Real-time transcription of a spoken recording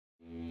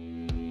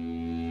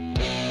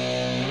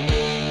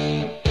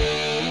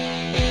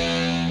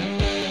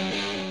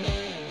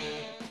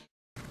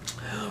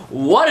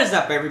What is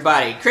up,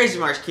 everybody? Crazy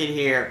March Kid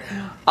here.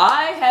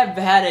 I have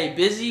had a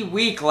busy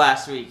week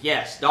last week.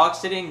 Yes, dog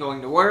sitting,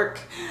 going to work,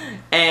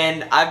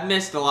 and I've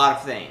missed a lot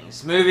of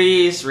things.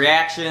 Movies,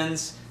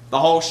 reactions, the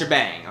whole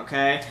shebang,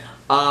 okay?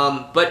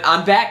 But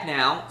I'm back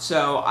now,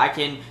 so I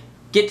can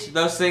get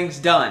those things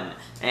done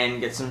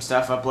and get some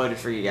stuff uploaded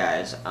for you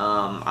guys.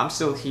 I'm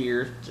still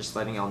here, just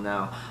letting y'all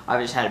know.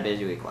 I just had a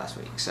busy week last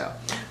week, so.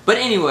 But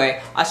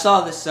anyway, I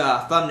saw this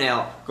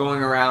thumbnail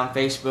going around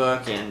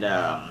Facebook and,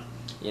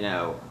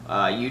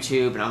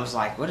 YouTube, and I was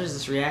like, what is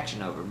this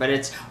reaction over? But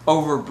it's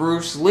over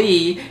Bruce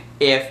Lee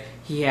if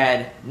he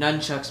had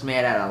nunchucks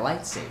made out of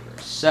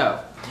lightsabers.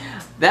 So,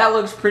 that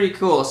looks pretty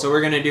cool, so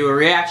we're going to do a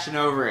reaction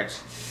over it.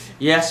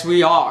 Yes,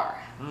 we are.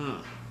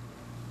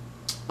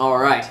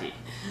 Alrighty.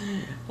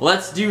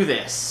 Let's do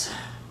this.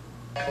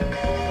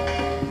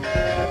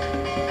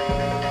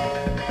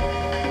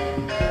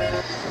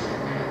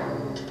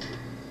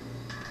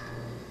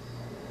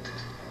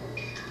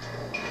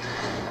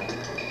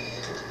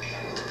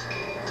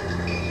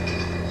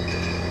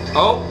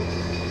 Oh!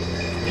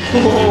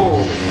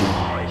 Oh!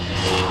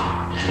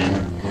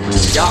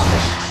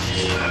 Gosh!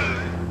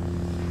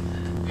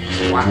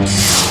 Wow!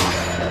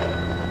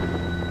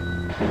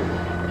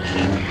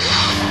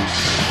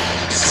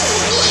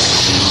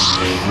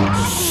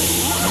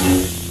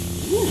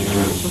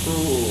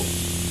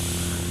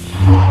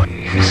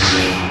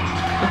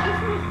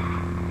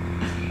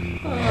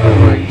 Oh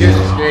my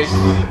goodness gracious!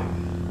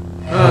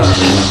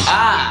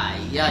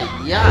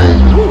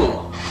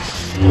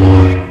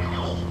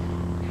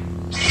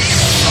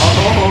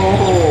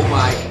 Oh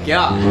my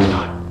god!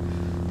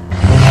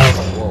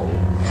 Whoa!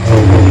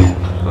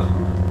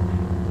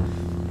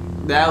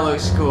 That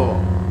looks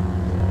cool.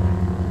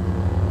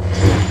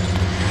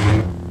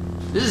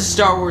 This is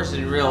Star Wars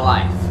in real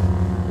life.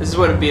 This is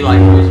what it'd be like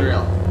if it was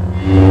real.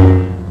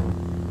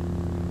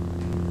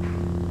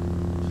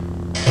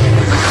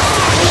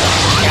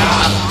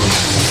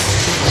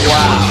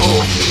 Wow.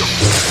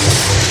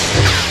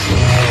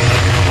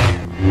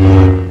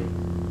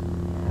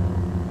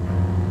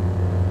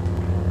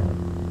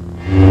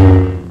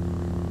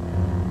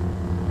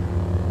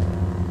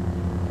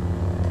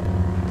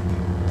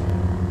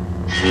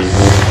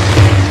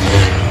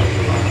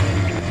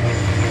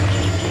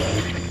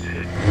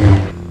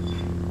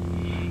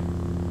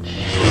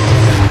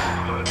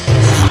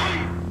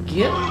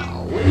 Get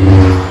away.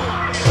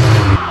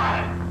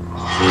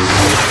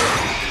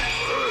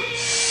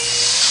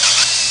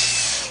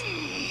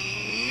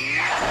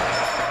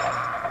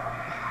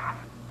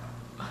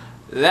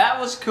 That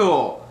was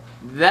cool.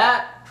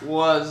 That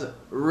was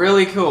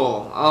really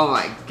cool. Oh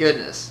my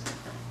goodness.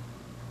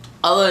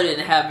 Although it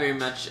didn't have very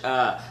much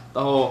the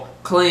whole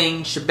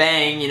cling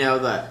shebang,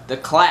 the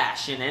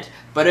clash in it,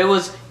 but it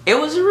was a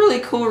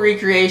really cool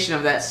recreation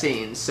of that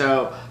scene.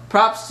 So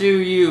props to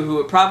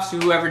you, props to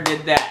whoever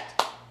did that.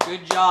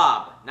 Good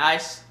job.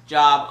 Nice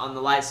job on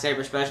the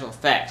lightsaber special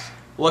effects.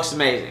 Looks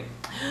amazing.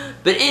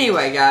 But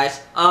anyway, guys,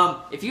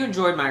 if you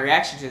enjoyed my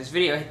reaction to this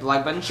video, hit the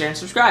like button, share, and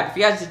subscribe. If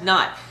you guys did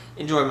not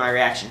enjoy my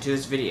reaction to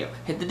this video,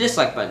 hit the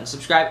dislike button,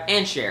 subscribe,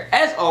 and share.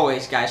 As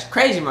always, guys,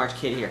 Crazy March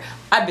Kid here.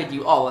 I bid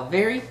you all a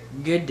very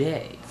good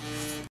day.